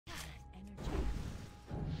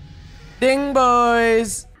Ding,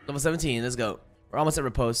 boys. Level 17. Let's go. We're almost at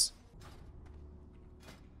repose.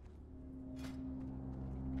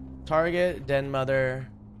 Target, Den Mother.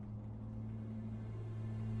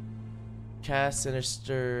 Cast,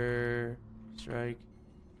 Sinister. Strike.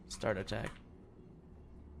 Start attack.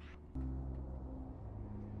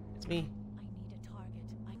 It's me. I need a target.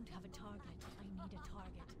 I don't have a target. I need a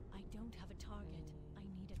target. I don't have a target. I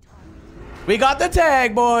need a target. We got the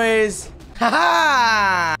tag, boys.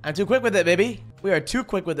 Haha! I'm too quick with it, baby. We are too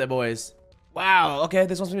quick with it, boys. Wow. Okay,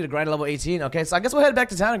 this wants me to grind level 18. Okay, so I guess we'll head back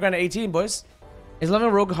to town and grind at 18, boys. Is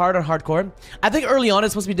leveling Rogue hard on hardcore? I think early on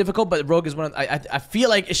it's supposed to be difficult, but Rogue is one of I feel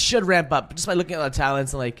like it should ramp up just by looking at the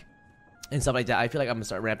talents and like and stuff like that. I feel like I'm gonna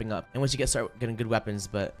start ramping up. And once you start getting good weapons,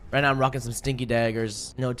 but right now I'm rocking some stinky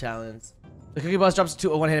daggers, no talents. The cookie boss drops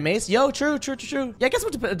to a one-hit mace. Yo, true. Yeah, I guess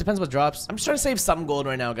it depends what drops. I'm just trying to save some gold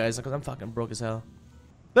right now, guys, because I'm fucking broke as hell.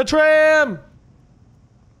 The tram!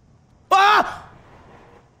 Ah!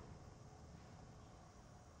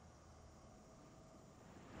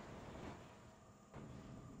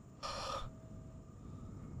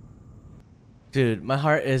 Dude, my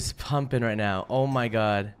heart is pumping right now. Oh my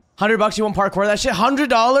god. $100 you want parkour that shit?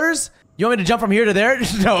 $100? You want me to jump from here to there?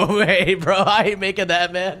 No way, bro. I ain't making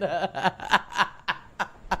that, man.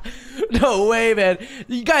 No way, man.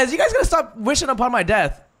 You guys gotta stop wishing upon my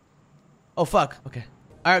death. Oh, fuck. Okay.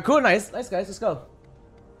 Alright, cool. Nice, guys. Let's go.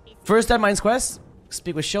 First Deadmines quest.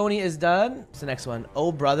 Speak with Shoni is done. What's the next one?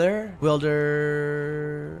 Oh, brother.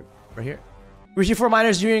 Wilder. Right here. Receive 4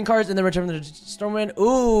 miners, union cards, and then return them to Stormwind.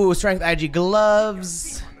 Ooh, strength IG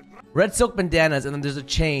gloves. Red silk bandanas, and then there's a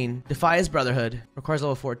chain. Defies Brotherhood. Requires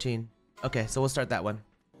level 14. Okay, so we'll start that one.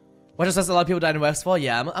 What just says a lot of people died in Westfall?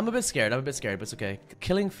 Yeah, I'm a bit scared. but it's okay.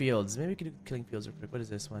 Killing Fields. Maybe we could do Killing Fields real quick. What is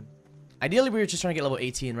this one? Ideally, we were just trying to get level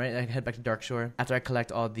 18, right? And I can head back to Darkshore after I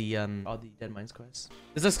collect all the Deadmines quests.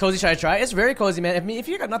 This looks cozy. Should I try? It's very cozy, man. If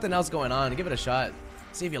you got nothing else going on, give it a shot.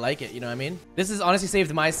 See if you like it, you know what I mean? This has honestly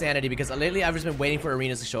saved my sanity because lately I've just been waiting for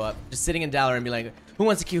arenas to show up. Just sitting in Dallor and be like, who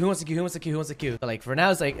wants a queue? Who wants a queue? Who wants a queue? Who wants a queue? But like for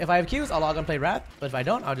now, it's like if I have queues, I'll log on and play Wrath. But if I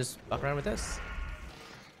don't, I'll just walk around with this.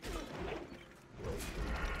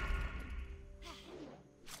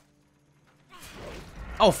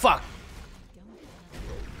 Oh fuck!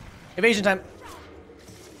 Evasion time.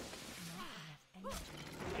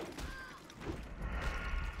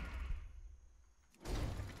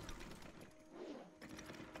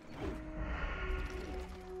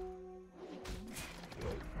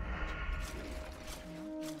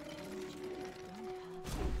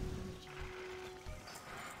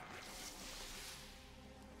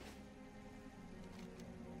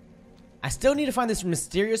 I still need to find this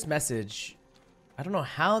mysterious message. I don't know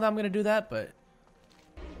how I'm gonna do that, but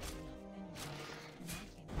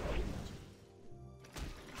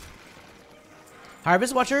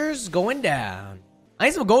Harvest Watchers going down. I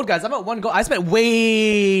need some gold, guys. I'm at 1 gold. I spent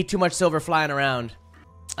way too much silver flying around.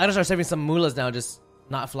 I gotta start saving some moolahs now, just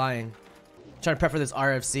not flying. Trying to prep for this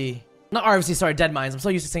RFC. Not RFC, sorry, Deadmines. I'm so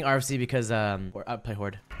used to saying RFC because I play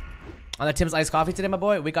Horde. On that Tim's iced coffee today, my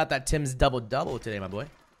boy. We got that Tim's double today, my boy.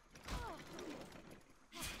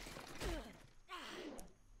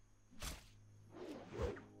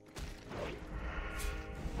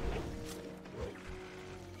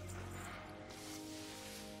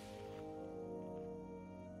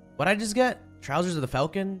 What'd I just get? Trousers of the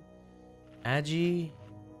Falcon? Agi?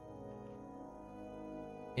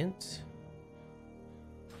 Int?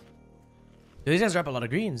 Dude, these guys drop a lot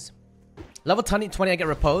of greens. Level 20 I get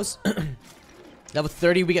Repose. Level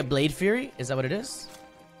 30 we get Blade Fury. Is that what it is?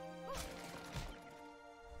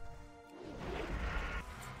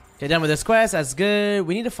 Okay, done with this quest. That's good.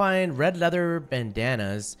 We need to find red leather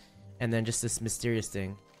bandanas. And then just this mysterious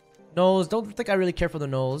thing. Knolls. Don't think I really care for the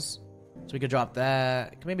Knolls. So we could drop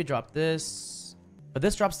that. Can maybe drop this. But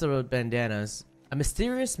this drops the bandanas. A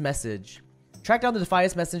mysterious message. Track down the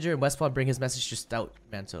Defiance messenger in Westfall and bring his message to Stout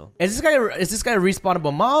Mantle. Is this guy a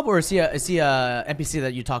respawnable mob or is he a NPC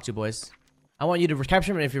that you talk to, boys? I want you to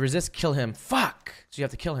capture him, and if you resist, kill him. Fuck! So you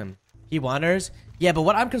have to kill him. He wanders. Yeah, but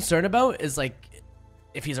what I'm concerned about is like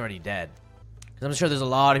if he's already dead. Because I'm sure there's a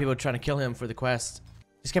lot of people trying to kill him for the quest.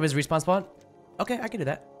 Just keep his respawn spot. Okay, I can do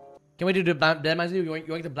that. Can we do the Deadmines? You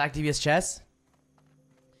want the Black Devious chest?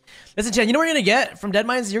 Listen, Chen, you know what you're gonna get from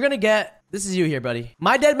Deadmines? You're gonna get... This is you here, buddy.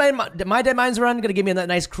 My Deadmines run gonna give me that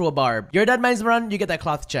nice cruel barb. Your Deadmines run, you get that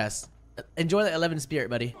cloth chest. Enjoy the 11 spirit,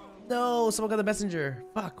 buddy. No, someone got the messenger.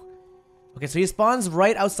 Fuck. Okay, so he spawns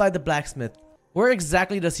right outside the blacksmith. Where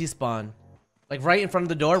exactly does he spawn? Like right in front of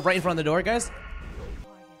the door? Right in front of the door, guys?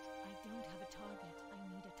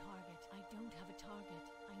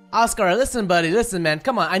 Oscar, listen, buddy. Listen, man.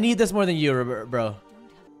 Come on. I need this more than you, bro.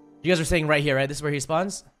 You guys are saying right here, right? This is where he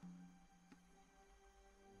spawns?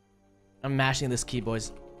 I'm mashing this key,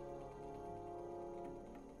 boys.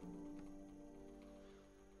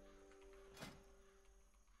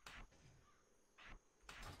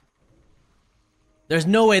 There's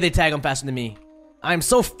no way they tag him faster than me. I'm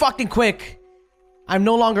so fucking quick. I'm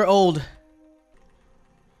no longer old.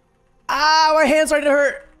 Ah, my hand's starting to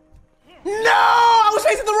hurt. No, I was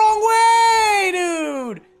facing the wrong way,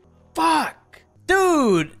 dude. Fuck.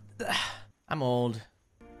 Dude. I'm old.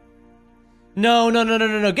 No.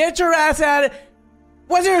 Get your ass out of it.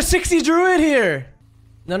 Why is there a 60 druid here?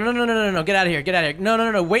 No. Get out of here. Get out of here.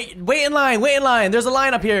 No. Wait in line. Wait in line. There's a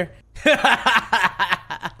line up here.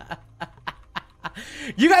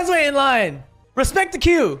 You guys wait in line. Respect the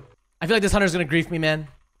queue. I feel like this hunter's gonna grief me, man.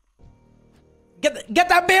 Get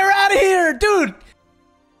that bear out of here, dude.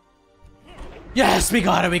 Yes, we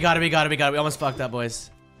got it. We almost fucked up, boys.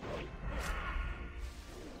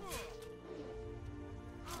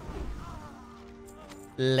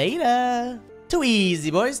 Later. Too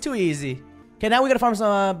easy, boys. Too easy. Okay, now we gotta farm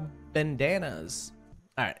some bandanas.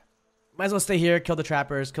 Alright. Might as well stay here, kill the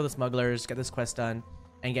trappers, kill the smugglers, get this quest done,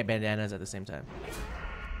 and get bandanas at the same time.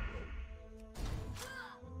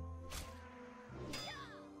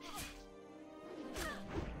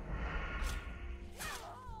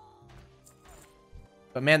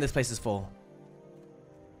 But man, this place is full.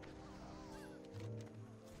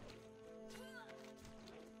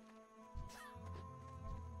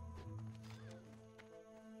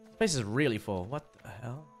 This place is really full. What the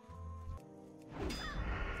hell?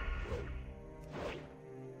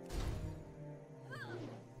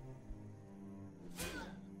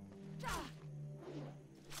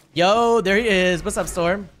 Yo, there he is. What's up,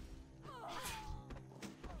 Storm?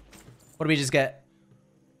 What do we just get?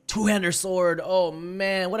 Two-hander sword. Oh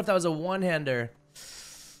man, what if that was a one-hander?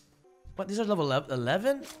 What? These are level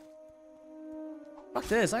 11? Fuck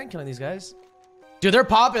this! I ain't killing these guys. Dude, they're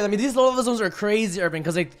popping. I mean, these low level zones are crazy, Urban,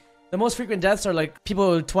 because like the most frequent deaths are like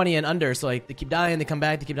people 20 and under. So like they keep dying, they come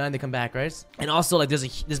back, they keep dying, they come back, right? And also like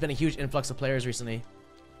there's been a huge influx of players recently.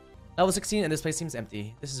 Level 16, and this place seems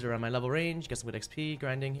empty. This is around my level range. Get some good XP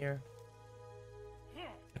grinding here.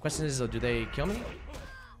 The question is, do they kill me?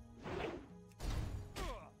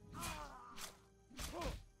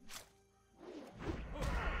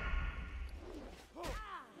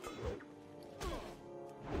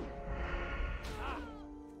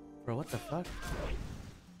 Bro, what the fuck?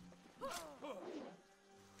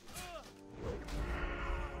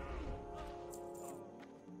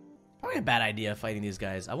 Probably a bad idea fighting these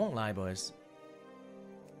guys. I won't lie, boys.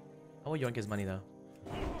 I will yoink his money though.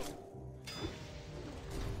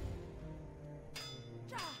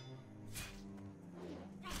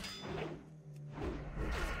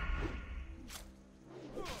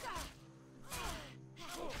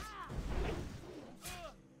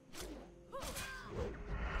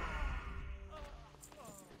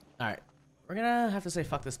 Alright, we're gonna have to say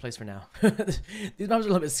fuck this place for now. These mobs are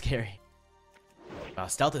a little bit scary. Wow,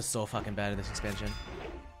 stealth is so fucking bad in this expansion.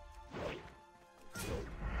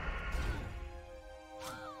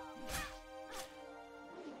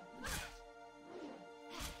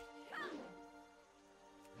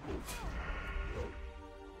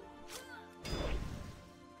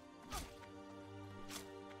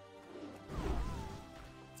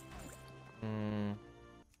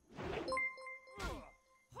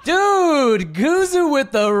 Dude, Guzu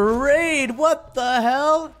with the raid. What the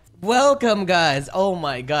hell? Welcome, guys. Oh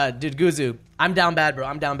my god. Dude, Guzu. I'm down bad, bro.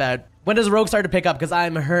 I'm down bad. When does Rogue start to pick up? Because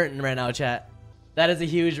I'm hurting right now, chat. That is a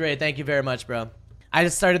huge raid. Thank you very much, bro. I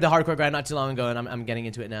just started the hardcore grind not too long ago, and I'm getting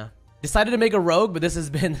into it now. Decided to make a Rogue, but this has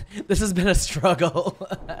been a struggle.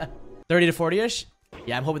 30 to 40-ish?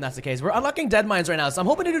 Yeah, I'm hoping that's the case. We're unlocking Deadmines right now, so I'm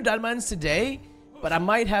hoping to do Deadmines today, but I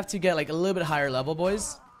might have to get like a little bit higher level,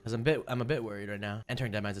 boys. Because I'm a bit worried right now.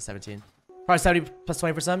 Entering Deadmines at 17. Probably 70 plus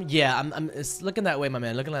 20 for some. Yeah, it's looking that way, my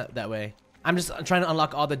man. Looking that way. I'm trying to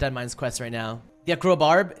unlock all the Deadmines quests right now. The Acro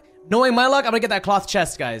Barb. Knowing my luck, I'm gonna get that cloth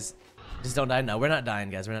chest, guys. Just don't die. No, we're not dying,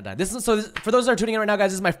 guys. We're not dying. For those that are tuning in right now, guys,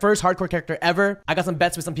 this is my first hardcore character ever. I got some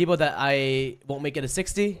bets with some people that I won't make it a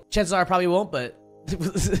 60. Chances are I probably won't, but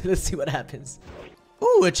let's see what happens.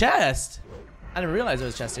 Ooh, a chest. I didn't realize there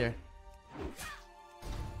was a chest here.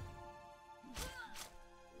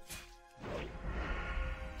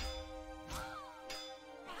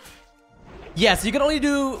 Yes, you can only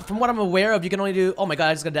do, from what I'm aware of, you can only do, oh my god,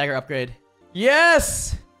 I just got a dagger upgrade.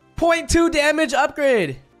 Yes! 0.2 damage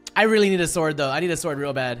upgrade. I really need a sword though. I need a sword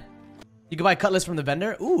real bad. You can buy Cutlass from the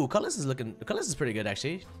vendor. Ooh, Cutlass is pretty good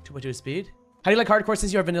actually. 2.2 speed. How do you like hardcore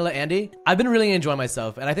since you're vanilla Andy? I've been really enjoying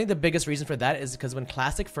myself, and I think the biggest reason for that is because when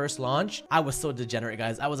Classic first launched, I was so degenerate,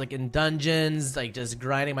 guys. I was like in dungeons, like just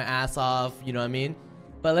grinding my ass off, you know what I mean?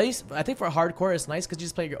 But at least I think for hardcore, it's nice because you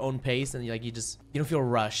just play at your own pace and you don't feel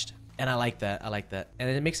rushed. And I like that. I like that. And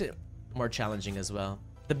it makes it more challenging as well.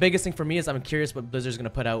 The biggest thing for me is I'm curious what Blizzard's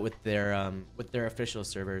gonna put out with their official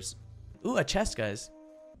servers. Ooh, a chest, guys.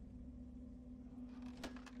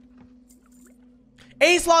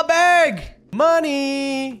 A slot bag!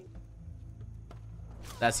 Money!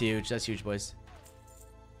 That's huge. That's huge, boys.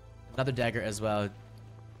 Another dagger as well.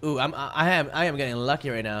 Ooh, I am getting lucky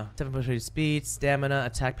right now. 7.3 speed, stamina,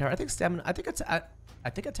 attack power. I think stamina. I think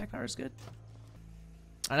attack power is good.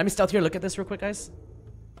 Alright, let me stealth here. Look at this real quick, guys.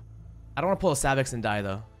 I don't want to pull a Savix and die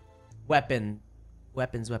though. Weapons.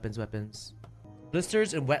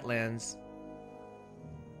 Blisters and wetlands.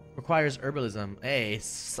 Requires herbalism. Hey,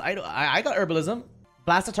 I got herbalism.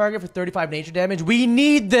 Blast a target for 35 nature damage. We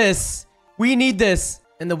need this. We need this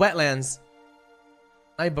in the wetlands.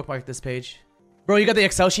 I bookmarked this page. Bro, you got the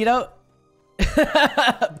Excel sheet out?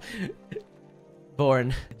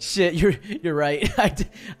 Born. Shit, you're right.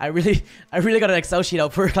 I really got an Excel sheet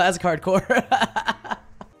out for classic hardcore.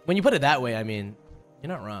 When you put it that way, I mean, you're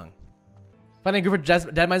not wrong. Finding a group of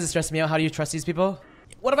Deadmines is stressing me out. How do you trust these people?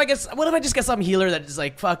 What if I just get some healer that just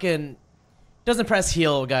like fucking doesn't press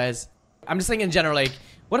heal, guys? I'm just saying in general, like,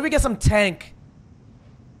 what if we get some tank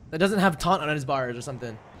that doesn't have taunt on his bars or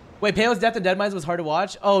something? Wait, Peo's death in Deadmines was hard to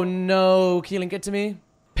watch? Oh no, can you link it to me?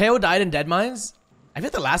 Peo died in Deadmines? I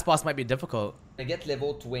think the last boss might be difficult. I get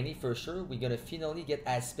level 20 for sure. We're gonna finally get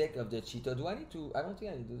aspect of the cheetah. Do I need to? I don't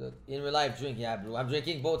think I need to do that. In real life, drink, yeah, bro. I'm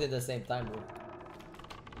drinking both at the same time, bro.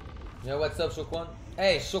 You know what's up, Shokwan?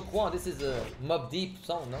 Hey, Shokwan, this is a Mob Deep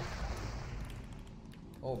song, no?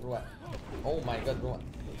 Oh, bro. Oh my god, bro.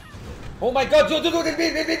 Oh my god, dude,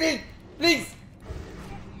 please!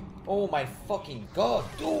 Oh my fucking god,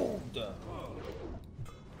 dude!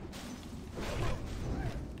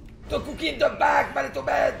 The cookie in the back, man, to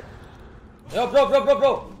bed! Yo,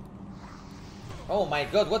 bro! Oh my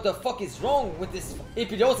god, what the fuck is wrong with this?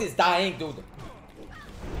 Epilos is dying, dude.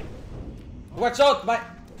 Watch out, my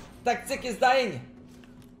tactic is dying.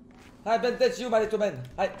 I bandage you, my little man.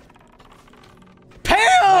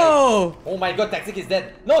 Peo! Oh my god, tactic is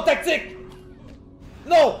dead. No, tactic!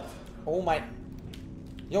 No! Oh my.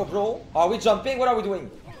 Yo, bro, are we jumping? What are we doing?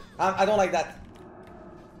 I don't like that.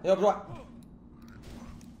 Yo, bro.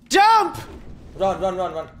 Jump!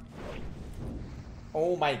 Run.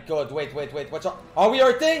 Oh my god, wait. Watch out. Are we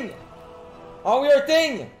hurting? Oh,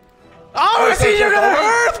 I see you're gonna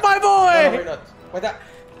hurt, my boy! No, we're not. Wait, that.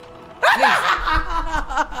 Please.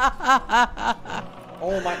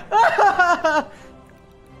 Oh my.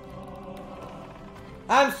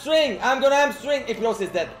 Hamstring! I'm gonna hamstring! Iplos is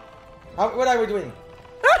dead. What are we doing?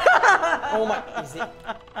 Oh my. Easy.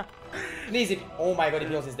 Please, oh my god,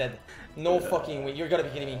 Iplos is dead. No fucking way. You're gonna be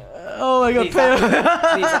kidding me. Oh my god, please,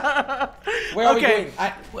 please. Where are we going?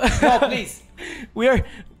 No, please. We're...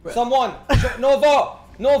 Someone.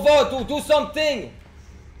 Nova, do something.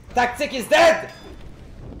 Tactic is dead.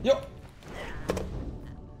 Yo.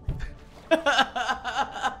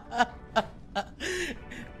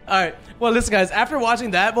 Alright, well listen guys, after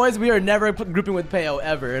watching that, boys, we are never grouping with Peo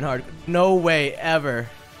ever in hard. No way, ever.